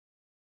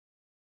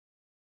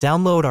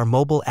Download our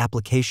mobile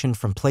application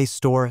from Play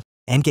Store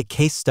and get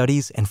case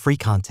studies and free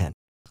content.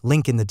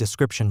 Link in the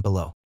description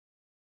below.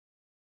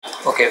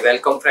 Okay,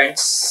 welcome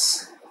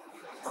friends.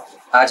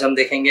 आज हम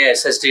देखेंगे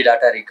SSD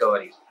data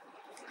recovery.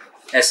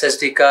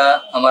 SSD का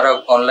हमारा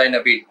online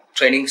अभी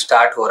training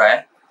start हो रहा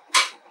है.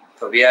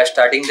 तो we are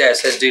starting the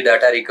SSD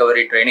data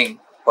recovery training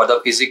for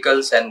the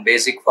physicals and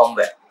basic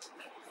firmware.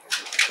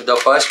 So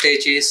the first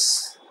stage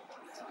is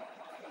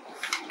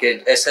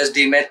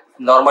SSD में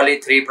normally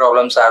 3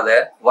 problems are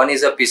there. One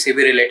is a PCB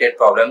related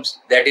problems.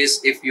 That is,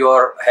 if you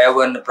have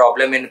a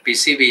problem in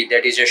PCB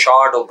that is a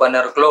short, open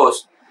or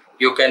close,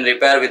 you can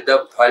repair with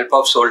the help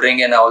of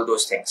soldering and all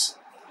those things.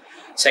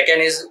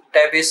 Second is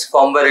tab is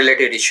firmware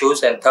related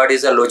issues, and third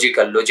is a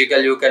logical.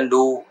 Logical you can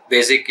do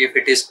basic if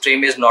it is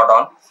stream is not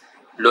on.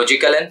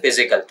 Logical and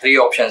physical, 3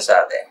 options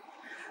are there.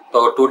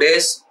 So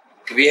today's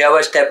we have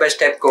a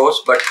step-by-step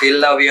course, but till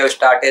now we have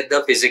started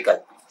the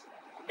physical.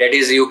 That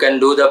is, you can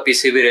do the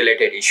PCB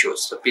related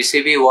issues. So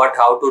PCB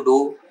how to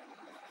do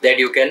that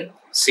you can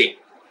see.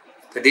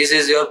 So this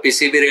is your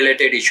PCB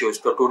related issues.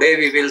 So today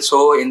we will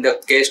show in the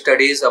case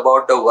studies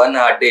about the one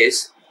hard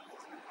disk,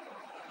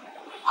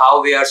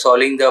 how we are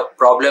solving the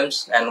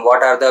problems and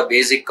what are the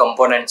basic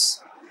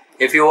components.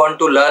 If you want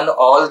to learn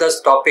all the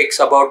topics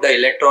about the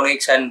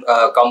electronics and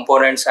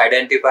components,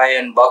 identify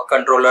and bug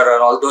controller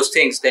and all those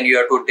things, then you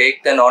have to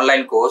take an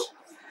online course.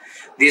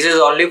 This is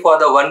only for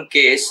the one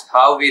case,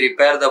 how we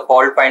repair the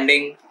fault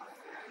finding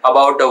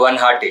about the one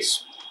hard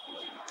disk.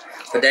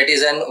 So that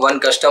is one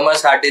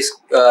customer's hard disk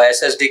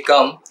SSD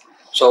come,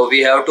 so we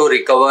have to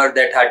recover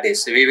that hard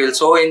disk. We will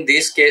show in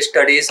these case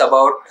studies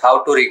about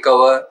how to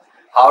recover,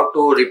 how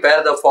to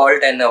repair the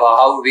fault and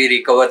how we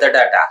recover the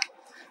data.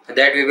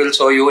 That we will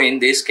show you in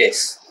this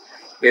case.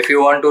 If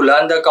you want to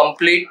learn the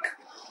complete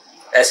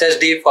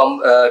SSD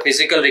from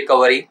physical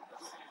recovery,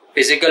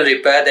 physical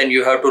repair, then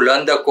you have to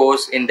learn the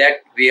course. In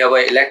that we have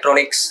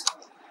electronics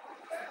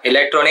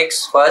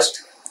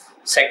first,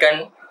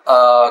 second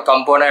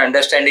component,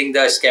 understanding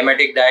the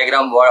schematic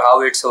diagram,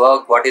 how it's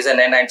work, what is an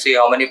N93,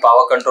 how many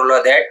power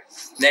controller that.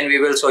 Then we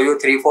will show you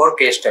 3-4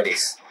 case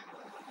studies.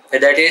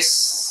 That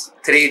is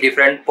 3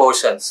 different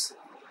portions.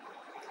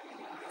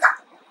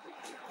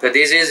 So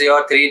this is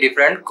your 3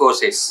 different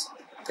courses.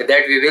 So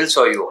that we will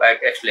show you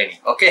explaining.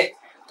 Okay.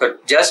 So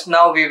just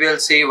now we will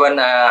see one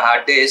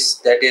hard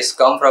disk that is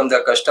come from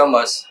the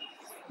customers.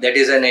 That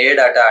is an A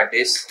data hard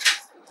disk.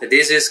 So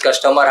this is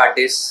customer hard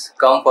disk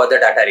come for the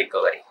data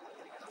recovery.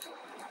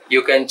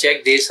 You can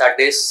check this hard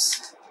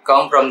disk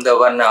come from the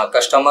one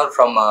customer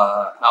from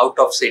out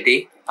of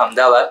city,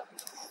 Ahmedabad.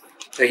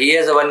 So he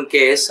has one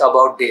case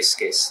about this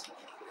case.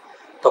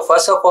 So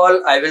first of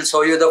all, I will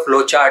show you the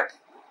flow chart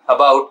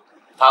about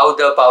how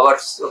the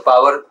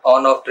power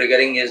on off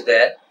triggering is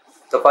there.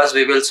 So first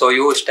we will show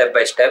you step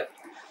by step.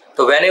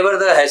 So whenever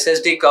the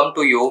SSD come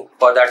to you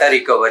for data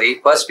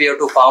recovery, first we have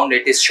to find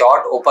it is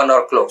short, open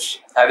or close.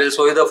 I will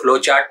show you the flow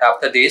chart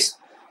after this,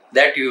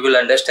 that you will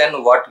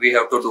understand what we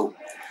have to do.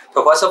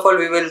 So first of all,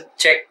 we will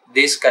check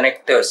these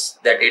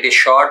connectors, that it is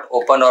short,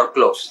 open or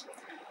close.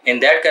 In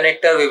that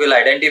connector we will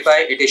identify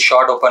it is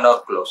short, open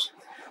or close.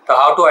 So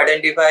how to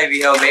identify?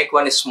 We have make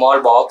one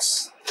small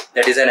box,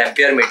 that is an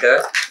ampere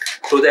meter.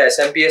 To the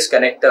SMPS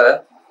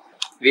connector,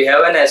 we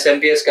have an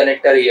SMPS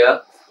connector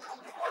here.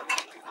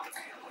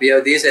 We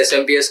have this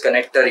SMPS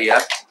connector here.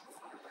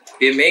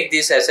 We make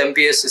this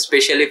SMPS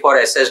especially for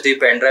SSD,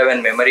 pen drive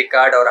and memory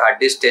card or hard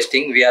disk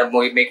testing. We are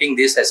making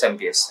this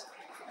SMPS.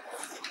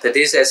 So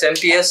this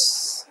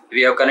SMPS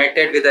we have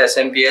connected with the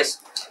SMPS,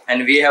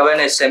 and we have an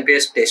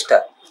SMPS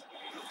tester.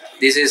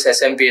 This is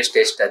SMPS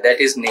tester that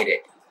is needed.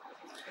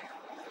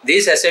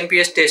 This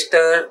SMPS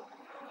tester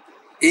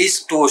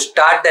is to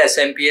start the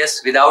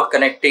SMPS without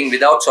connecting,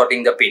 without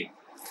sorting the pin.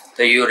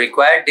 So you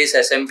require this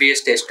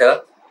SMPS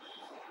tester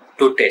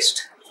to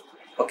test.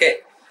 Okay.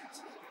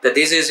 So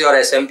this is your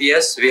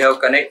SMPS. We have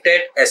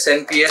connected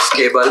SMPS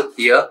cable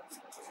here.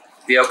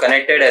 We have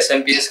connected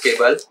SMPS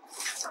cable,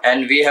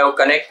 and we have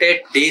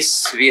connected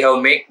this. We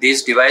have make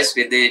this device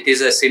with it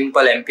is a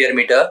simple ampere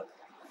meter.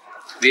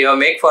 We have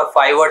make for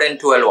 5 watt and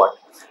 12 watt.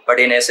 But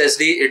in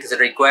SSD it is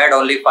required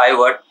only 5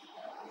 watt,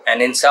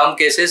 and in some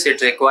cases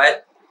it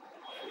required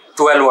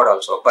 12 watt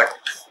also, but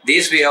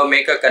this we have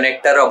make a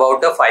connector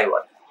about the 5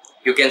 watt.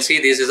 You can see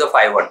this is a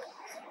 5 watt.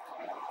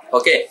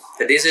 Okay,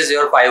 so this is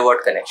your 5 watt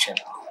connection.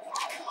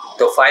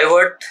 So 5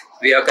 watt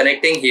we are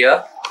connecting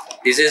here.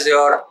 This is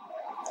your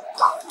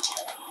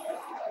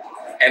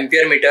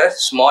ampere meter,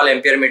 small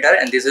ampere meter,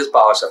 and this is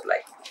power supply.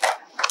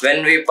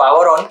 When we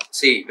power on,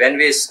 see, when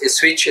we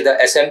switch the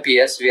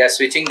SMPS, we are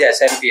switching the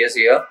SMPS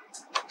here.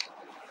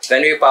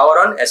 When we power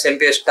on,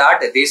 SMPS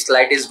start, this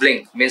light is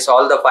blink, means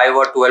all the 5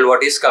 watt, 12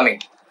 watt is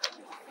coming.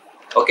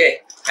 Okay,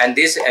 and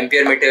this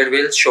ampere meter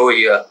will show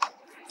here.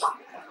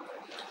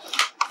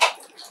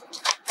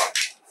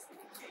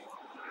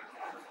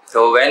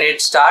 So when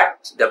it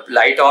starts, the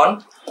light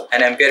on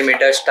and ampere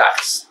meter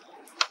starts.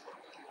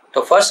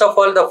 So first of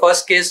all, the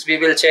first case we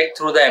will check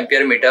through the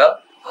ampere meter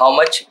how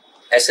much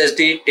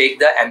SSD take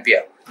the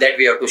ampere, that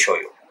we have to show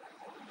you.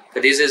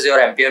 So this is your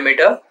ampere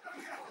meter.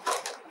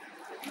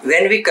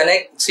 When we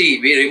connect, see,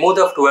 we remove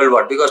the 12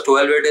 watt because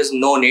 12 watt is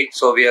no need.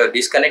 So we have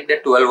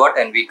disconnected 12 watt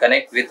and we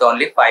connect with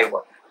only 5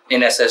 watt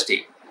in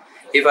SSD.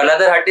 If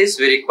another hard disk,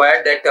 we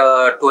require that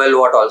 12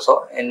 watt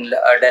also in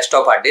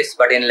desktop hard disk,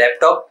 but in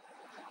laptop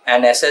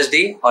and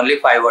SSD only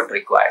 5 watt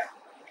required.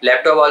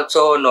 Laptop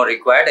also no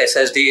required,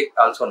 SSD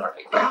also not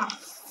required.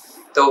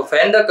 So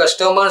when the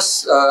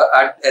customers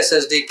at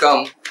SSD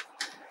come,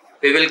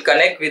 we will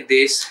connect with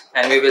this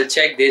and we will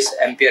check this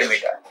ampere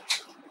meter.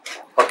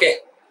 Okay.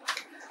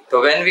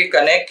 So when we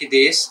connect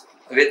this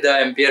with the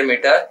ampere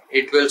meter,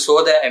 it will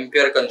show the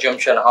ampere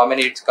consumption, how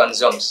many it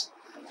consumes.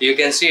 You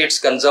can see it's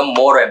consume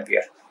more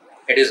ampere.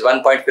 It is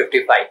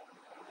 1.55.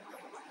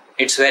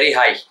 It's very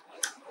high.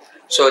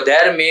 So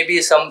there may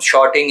be some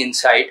shorting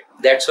inside.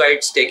 That's why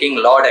it's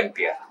taking lot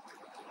ampere.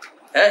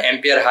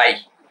 Ampere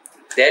high.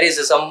 There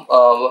is some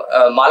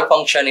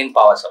malfunction in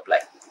power supply.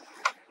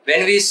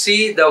 When we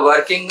see the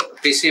working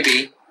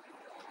PCB,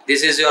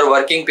 this is your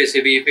working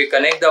PCB. If we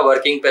connect the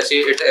working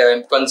PCB,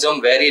 it consumes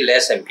very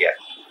less ampere.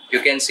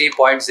 You can see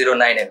 0.09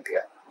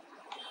 ampere.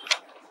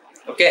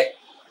 Okay,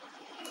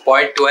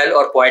 0.12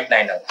 or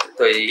 0.9.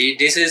 So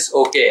this is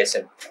okay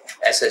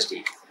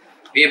SSD.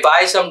 We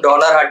buy some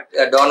donor.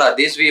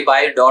 This we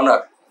buy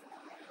donor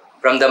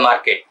from the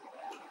market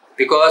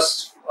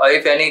because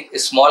if any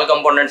small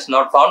components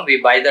not found,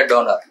 we buy the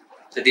donor.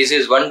 So this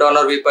is one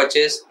donor we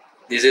purchase.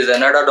 This is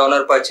another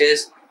donor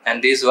purchase,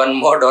 and this one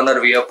more donor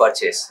we have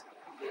purchased.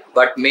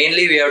 But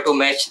mainly we have to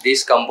match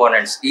these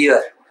components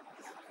year.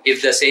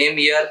 If the same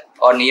year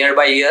or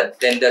nearby year,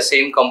 then the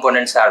same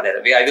components are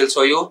there. I will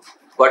show you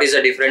what is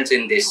the difference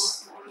in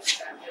this.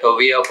 So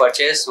we have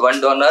purchased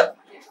one donor.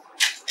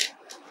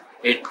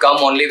 It come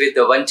only with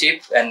the one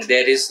chip and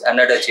there is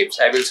another chips.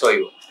 I will show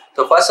you.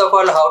 So first of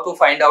all, how to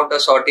find out the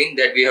sorting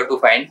that we have to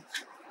find.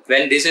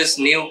 When this is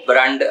new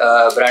branded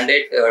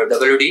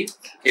WD,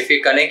 if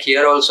we connect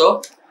here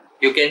also,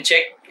 you can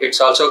check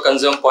it's also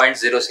consume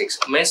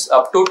 0.06. Means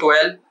up to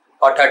 12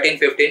 or 13,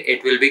 15,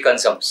 it will be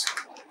consumes.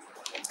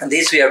 And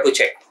this we have to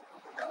check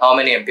how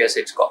many amperes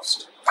it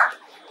costs.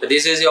 So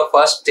this is your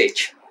first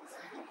stage.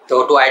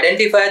 So to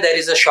identify there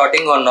is a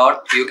shorting or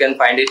not, you can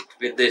find it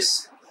with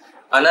this.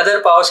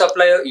 Another power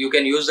supply, you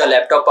can use the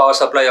laptop power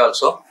supply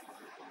also.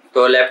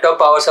 So laptop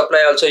power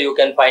supply also you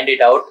can find it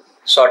out,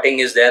 sorting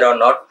is there or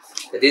not.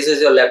 This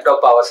is your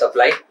laptop power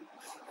supply.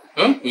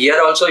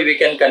 Here also we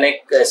can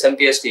connect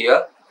SMPS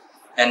here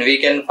and we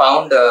can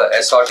found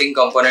sorting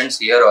components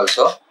here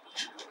also.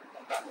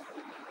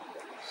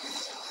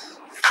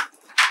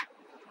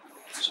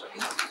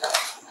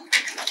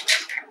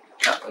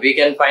 We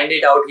can find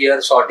it out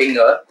here sorting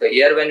here. So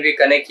here when we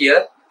connect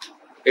here,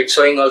 it's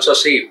showing also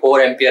see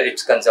 4 ampere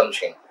its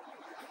consumption.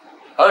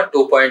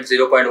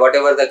 2.0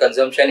 whatever the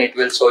consumption, it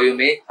will show you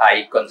me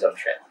high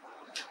consumption.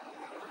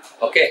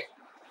 Okay,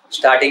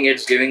 starting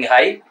it's giving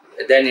high,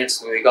 then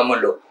it's become a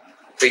low.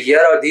 So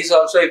here or these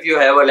also, if you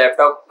have a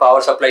laptop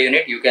power supply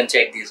unit, you can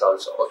check these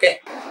also. Okay,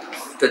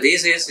 so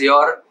this is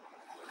your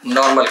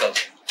normal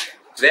consumption.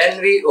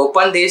 When we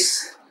open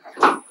this,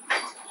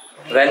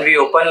 when we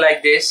open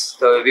like this,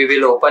 so we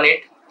will open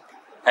it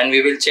and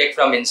we will check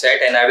from inside,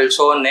 and I will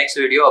show next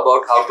video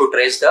about how to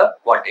trace the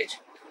voltage.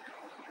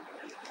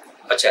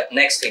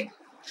 Next thing,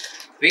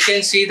 we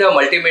can see the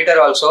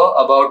multimeter also,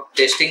 about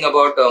testing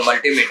about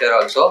multimeter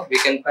also. We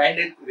can find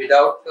it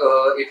without,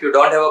 if you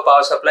don't have a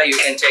power supply, you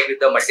can check with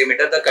the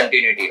multimeter the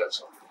continuity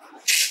also.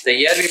 So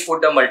here we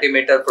put the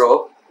multimeter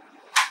probe.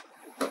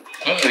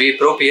 We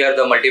probe here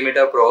the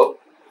multimeter probe.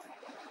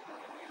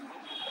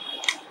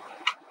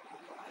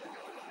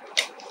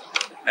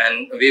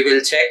 And we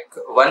will check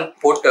one,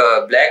 put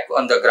black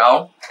on the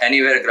ground,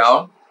 anywhere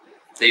ground.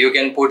 So you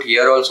can put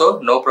here also,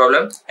 no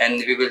problem, and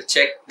we will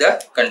check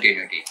the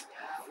continuity.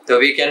 So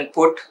we can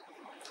put,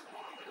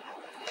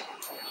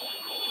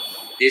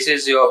 this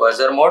is your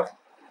buzzer mode.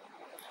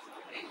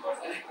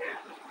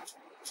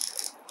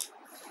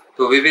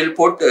 So we will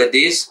put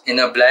this in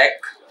a black,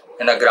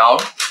 in a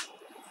ground.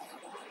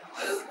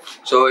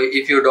 So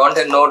if you don't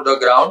know the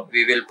ground,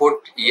 we will put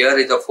here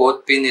is the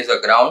 4th pin is a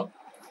ground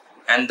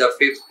and the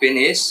 5th pin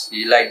is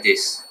like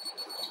this.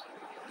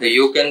 So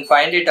you can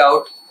find it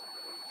out.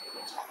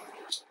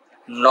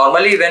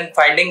 Normally when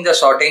finding the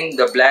sorting,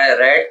 the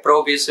red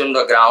probe is on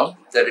the ground.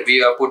 That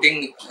we are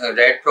putting a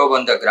red probe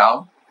on the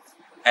ground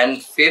and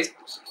 5th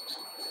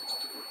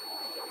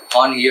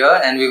on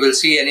here, and we will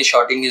see any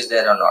shorting is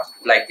there or not,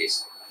 like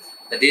this.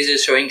 So this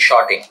is showing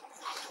shorting.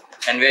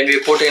 And when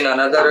we put in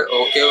another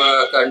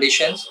okay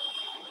conditions,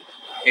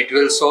 it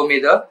will show me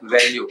the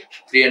value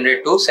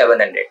 300 to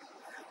 700.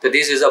 So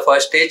this is the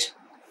first stage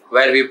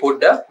where we put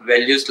the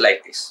values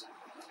like this.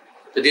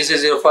 So this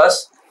is your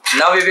first.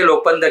 Now we will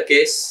open the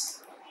case.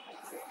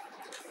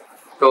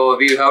 So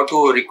we have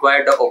to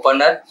require the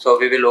opener. So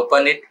we will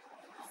open it.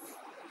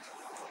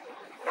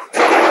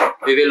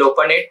 We will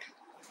open it.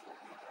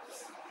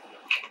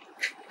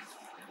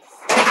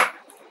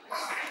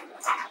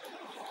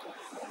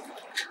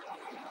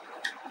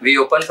 We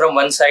open from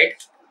one side.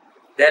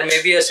 There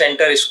may be a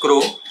center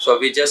screw. So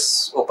we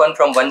just open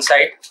from one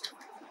side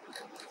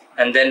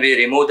and then we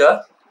remove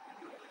the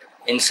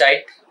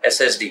inside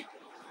SSD.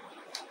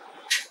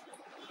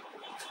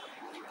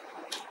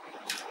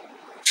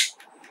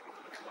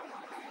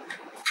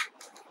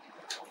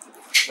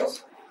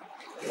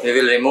 We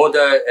will remove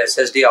the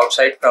SSD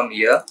outside from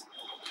here.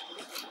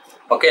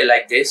 Okay,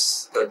 like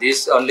this. So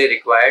this only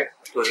required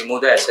to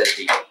remove the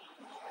SSD.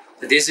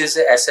 So this is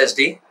a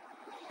SSD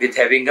with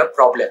having a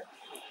problem.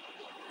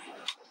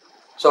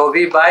 So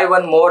we buy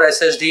one more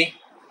SSD,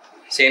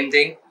 same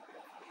thing.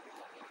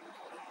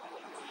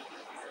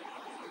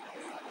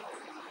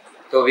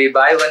 So we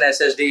buy one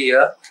SSD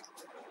here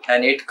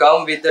and it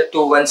come with the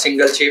one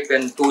single chip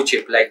and 2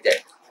 chip like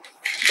that.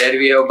 There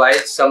we have buy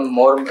some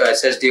more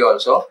SSD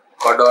also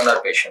for donor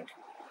patient.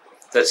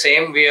 The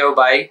same we have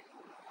buy,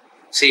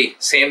 see,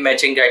 same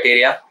matching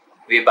criteria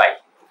we buy.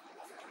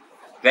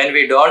 When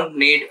we don't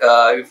need,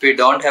 if we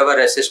don't have a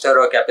resistor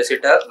or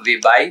capacitor, we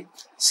buy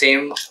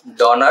same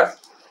donor.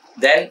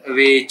 Then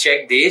we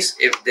check this.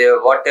 If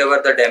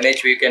whatever the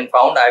damage we can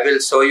found, I will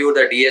show you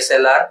the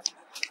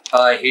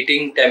DSLR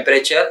heating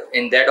temperature.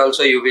 In that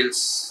also you will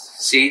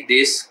see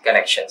these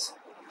connections.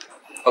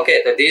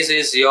 Okay, so this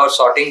is your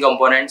sorting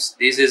components.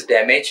 This is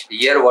damage.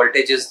 Here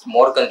voltage is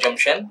more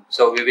consumption,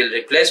 so we will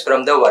replace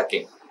from the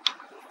working.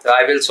 So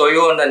I will show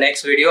you on the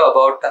next video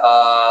about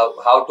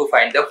how to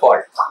find the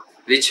fault,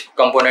 which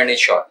component is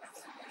short.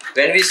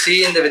 When we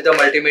see with the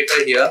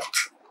multimeter here,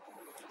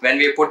 when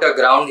we put a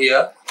ground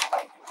here,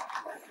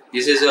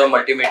 this is your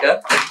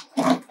multimeter.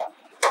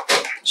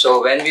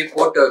 So when we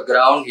put a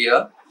ground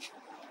here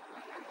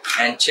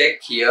and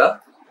check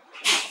here,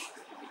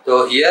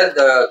 so here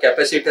the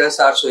capacitors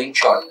are showing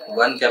short.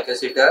 One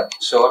capacitor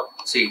short,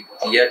 see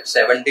here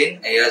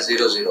 17, here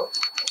 00.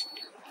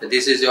 So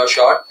this is your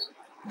short.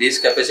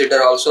 This capacitor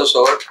also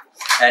short,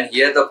 and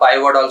here the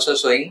 5 watt also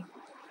showing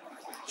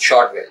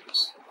short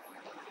values.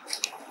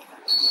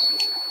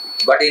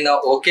 But in a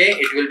OK,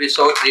 it will be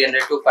show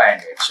 300 to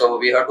 500. So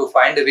we have to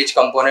find which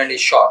component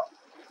is short.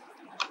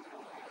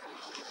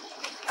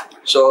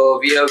 So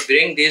we have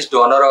bring this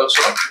donor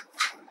also.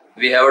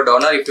 We have a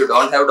donor. If you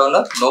don't have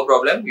donor, no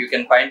problem. You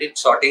can find it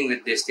sorting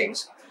with these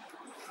things.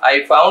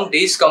 I found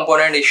this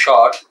component is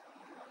short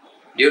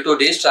due to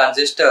this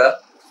transistor,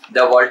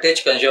 the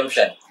voltage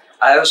consumption.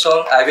 I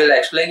will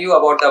explain you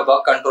about the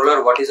buck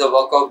controller. What is the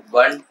work of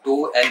 1,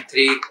 2 and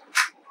 3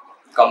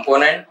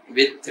 component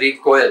with 3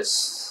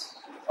 coils.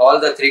 All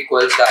the 3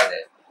 coils are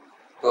there.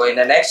 So in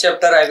the next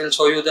chapter, I will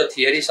show you the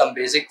theory, some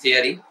basic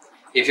theory.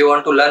 If you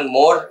want to learn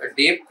more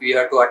deep, you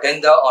have to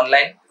attend the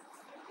online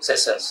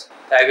sessions.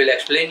 I will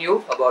explain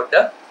you about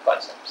the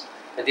concepts.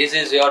 So this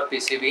is your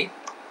PCB.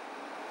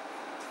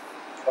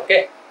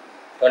 Okay.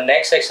 So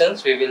next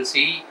sections we will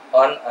see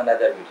on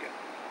another video.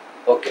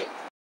 Okay.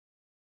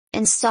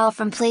 Install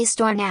from Play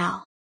Store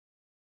now.